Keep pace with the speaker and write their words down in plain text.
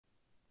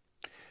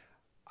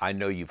I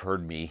know you've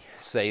heard me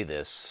say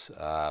this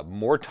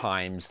more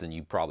times than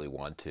you probably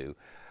want to,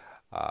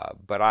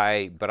 but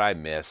I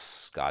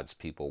miss God's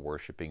people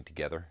worshiping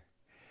together.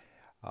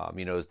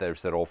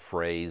 There's that old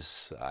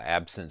phrase,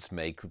 "Absence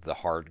make the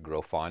heart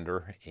grow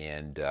fonder,"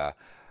 and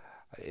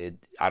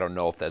I don't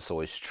know if that's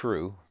always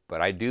true,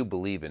 but I do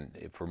believe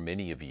for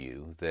many of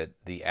you, that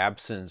the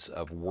absence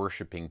of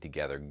worshiping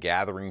together,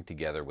 gathering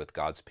together with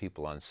God's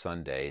people on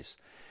Sundays,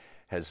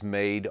 has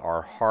made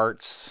our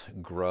hearts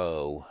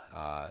grow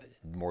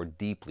more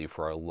deeply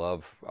for our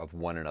love of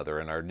one another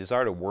and our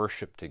desire to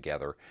worship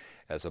together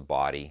as a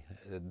body.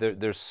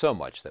 There's so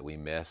much that we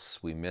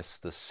miss. We miss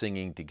the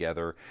singing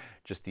together,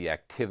 just the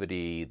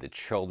activity, the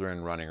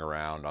children running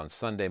around. On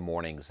Sunday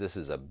mornings, this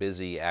is a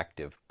busy,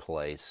 active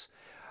place.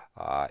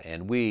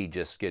 And we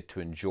just get to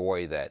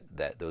enjoy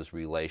those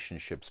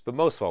relationships. But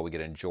most of all, we get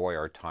to enjoy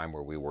our time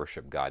where we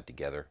worship God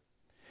together.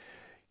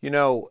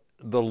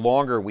 The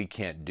longer we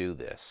can't do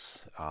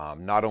this,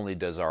 not only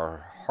does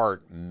our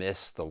heart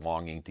miss the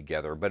longing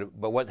together,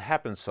 but what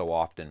happens so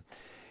often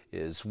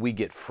is we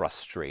get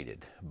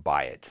frustrated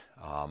by it.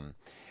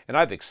 And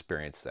I've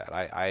experienced that.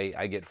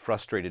 I get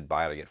frustrated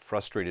by it. I get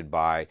frustrated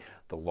by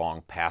the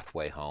long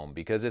pathway home,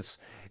 because it's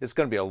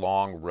going to be a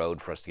long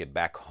road for us to get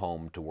back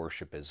home to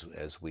worship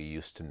as we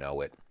used to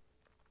know it.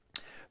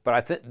 But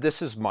I think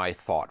this is my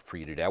thought for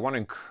you today. I want to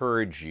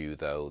encourage you,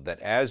 though, that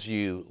as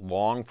you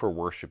long for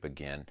worship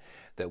again,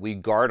 that we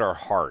guard our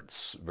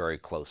hearts very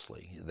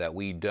closely, that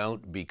we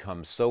don't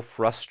become so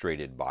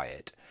frustrated by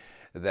it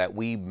that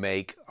we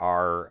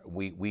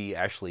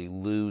actually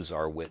lose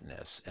our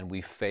witness and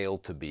we fail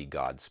to be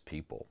God's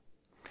people.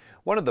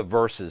 One of the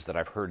verses that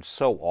I've heard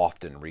so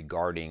often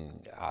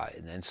regarding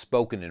and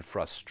spoken in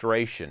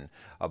frustration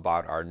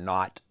about our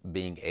not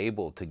being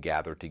able to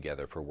gather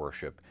together for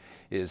worship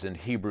is in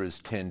Hebrews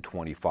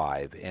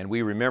 10:25. And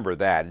we remember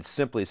that. It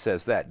simply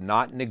says that,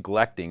 "not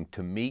neglecting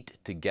to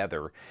meet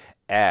together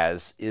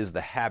as is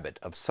the habit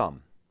of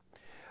some."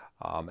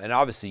 And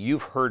obviously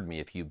you've heard me,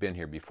 if you've been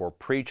here before,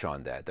 preach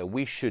on that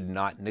we should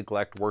not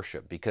neglect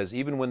worship, because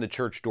even when the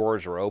church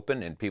doors are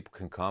open and people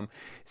can come,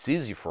 it's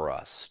easy for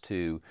us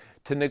to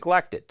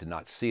neglect it, to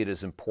not see it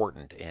as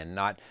important and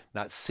not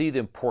see the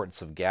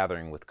importance of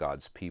gathering with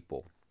God's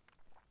people.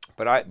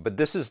 But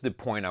this is the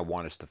point I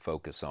want us to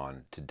focus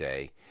on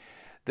today.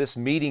 This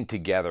meeting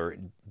together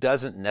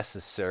doesn't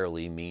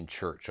necessarily mean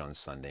church on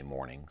Sunday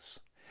mornings.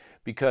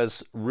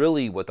 Because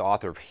really what the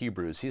author of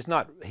Hebrews, he's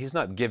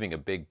not giving a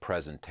big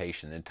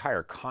presentation. The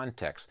entire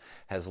context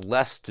has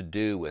less to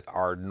do with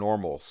our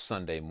normal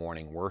Sunday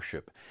morning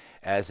worship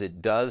as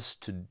it does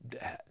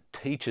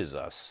teaches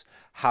us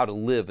how to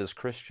live as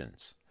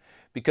Christians.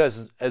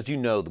 Because, as you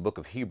know, the book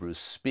of Hebrews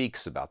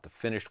speaks about the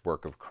finished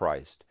work of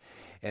Christ.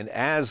 And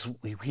as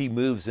he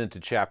moves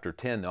into chapter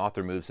 10, the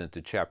author moves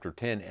into chapter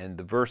 10, and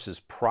the verses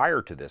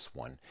prior to this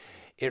one,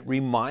 it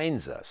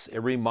reminds us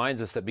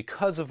that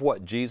because of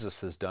what Jesus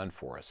has done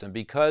for us, and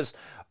because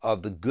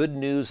of the good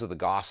news of the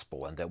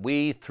gospel, and that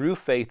we, through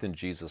faith in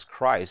Jesus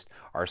Christ,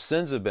 our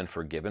sins have been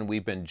forgiven,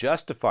 we've been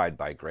justified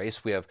by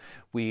grace, we have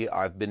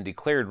been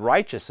declared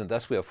righteous, and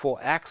thus we have full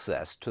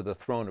access to the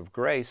throne of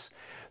grace.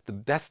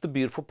 That's the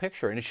beautiful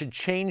picture, and it should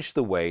change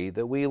the way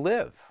that we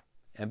live.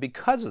 And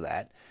because of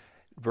that,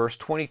 verse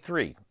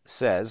 23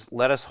 says,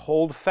 "Let us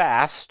hold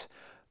fast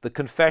the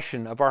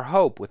confession of our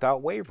hope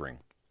without wavering."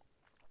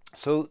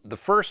 So the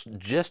first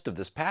gist of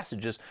this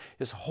passage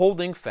is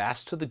holding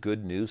fast to the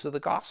good news of the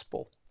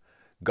gospel.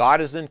 God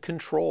is in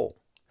control.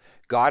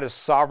 God is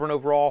sovereign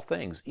over all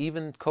things,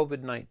 even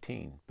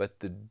COVID-19.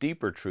 But the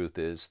deeper truth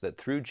is that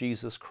through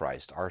Jesus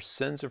Christ, our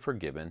sins are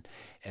forgiven,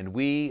 and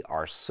we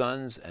are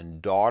sons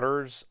and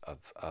daughters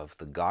of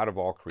the God of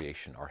all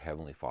creation, our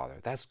Heavenly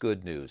Father. That's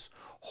good news.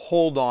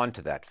 Hold on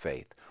to that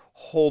faith.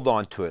 Hold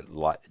on to it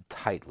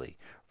tightly.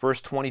 Verse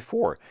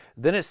 24,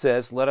 then it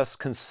says, "Let us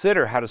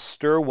consider how to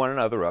stir one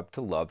another up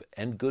to love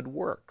and good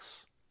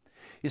works."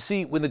 You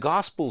see, when the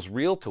gospel is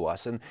real to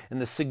us, and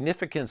the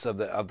significance of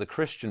the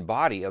Christian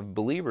body of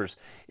believers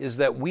is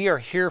that we are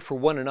here for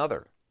one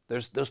another.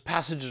 Those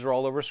passages are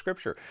all over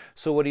Scripture.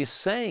 So what he's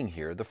saying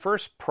here, the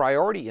first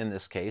priority in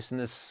this case, in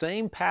this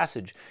same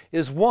passage,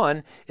 is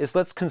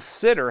let's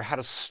consider how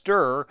to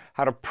stir,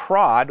 how to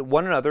prod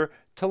one another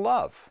to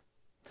love.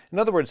 In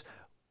other words,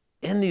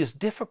 in these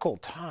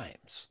difficult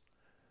times,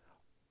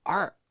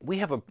 we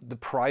have the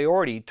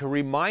priority to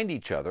remind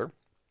each other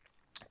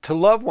to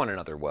love one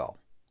another well.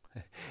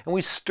 And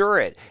we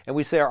stir it, and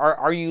we say,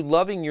 are you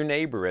loving your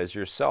neighbor as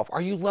yourself? Are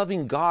you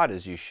loving God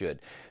as you should?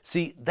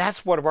 See,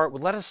 that's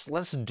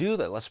let's do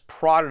that. Let's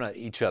prod on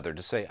each other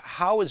to say,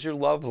 how is your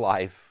love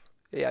life?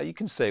 Yeah, you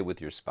can say with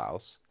your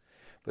spouse,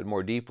 but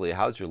more deeply,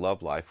 how's your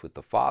love life with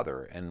the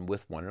Father and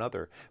with one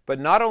another? But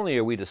not only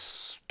are we to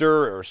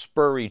stir or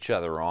spur each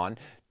other on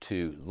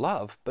to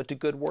love, but to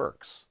good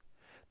works.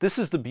 This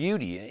is the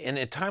beauty. In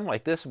a time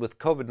like this with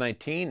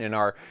COVID-19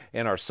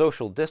 and our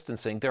social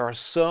distancing, there are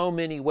so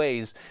many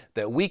ways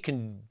that we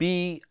can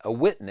be a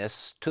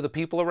witness to the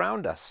people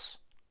around us.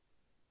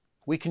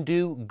 We can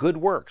do good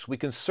works. We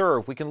can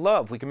serve. We can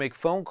love. We can make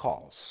phone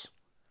calls.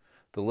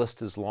 The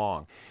list is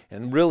long.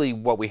 And really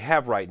what we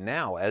have right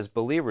now as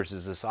believers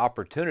is this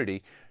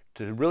opportunity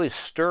to really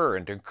stir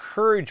and to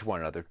encourage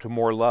one another to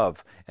more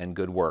love and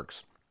good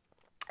works.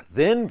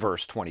 Then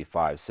verse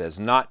 25 says,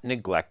 not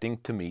neglecting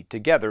to meet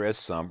together as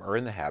some are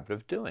in the habit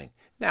of doing.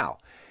 Now,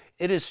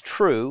 it is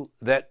true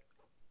that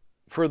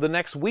for the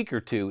next week or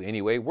two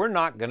anyway, we're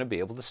not going to be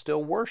able to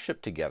still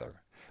worship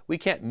together. We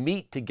can't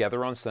meet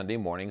together on Sunday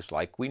mornings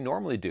like we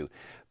normally do.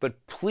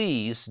 But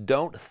please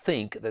don't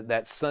think that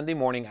that Sunday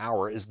morning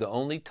hour is the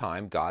only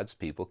time God's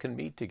people can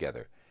meet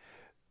together.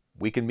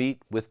 We can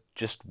meet with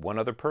just one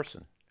other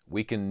person.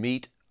 We can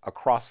meet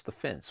across the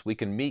fence. We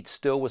can meet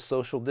still with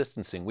social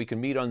distancing. We can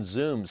meet on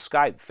Zoom,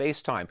 Skype,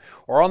 FaceTime,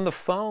 or on the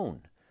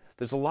phone.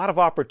 There's a lot of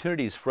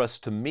opportunities for us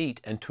to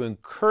meet and to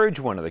encourage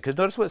one another. Because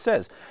notice what it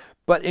says,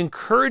 but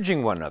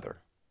encouraging one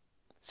another.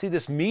 See,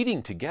 this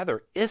meeting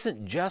together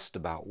isn't just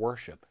about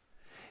worship.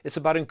 It's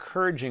about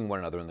encouraging one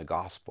another in the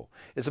gospel.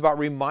 It's about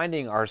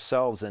reminding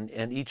ourselves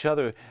and each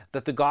other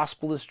that the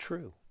gospel is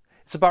true.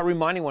 It's about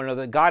reminding one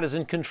another that God is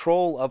in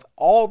control of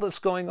all that's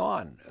going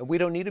on. We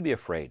don't need to be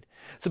afraid.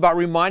 It's about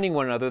reminding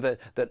one another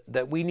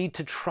that we need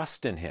to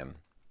trust in Him.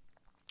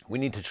 We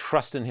need to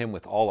trust in Him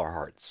with all our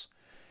hearts.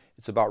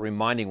 It's about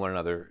reminding one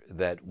another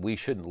that we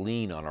shouldn't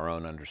lean on our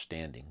own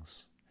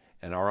understandings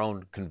and our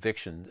own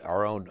convictions,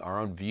 our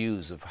own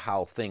views of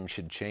how things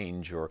should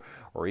change or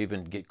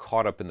even get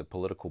caught up in the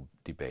political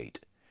debate,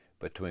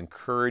 but to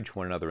encourage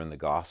one another in the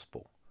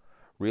gospel,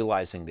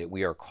 realizing that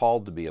we are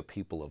called to be a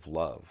people of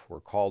love. We're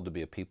called to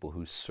be a people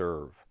who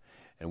serve,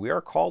 and we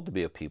are called to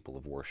be a people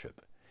of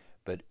worship.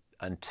 But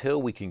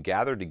until we can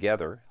gather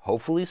together,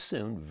 hopefully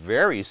soon,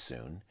 very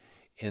soon,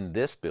 in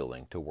this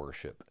building to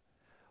worship,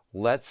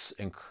 let's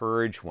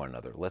encourage one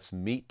another. Let's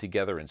meet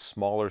together in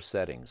smaller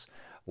settings.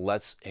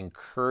 Let's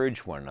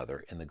encourage one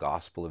another in the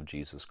gospel of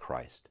Jesus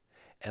Christ.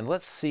 And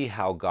let's see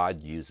how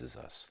God uses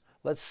us.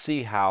 Let's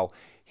see how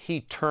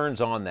He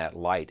turns on that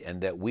light and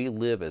that we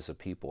live as a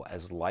people,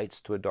 as lights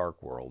to a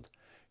dark world,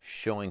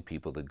 showing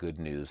people the good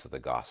news of the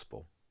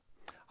gospel.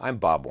 I'm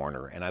Bob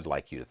Orner, and I'd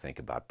like you to think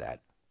about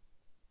that.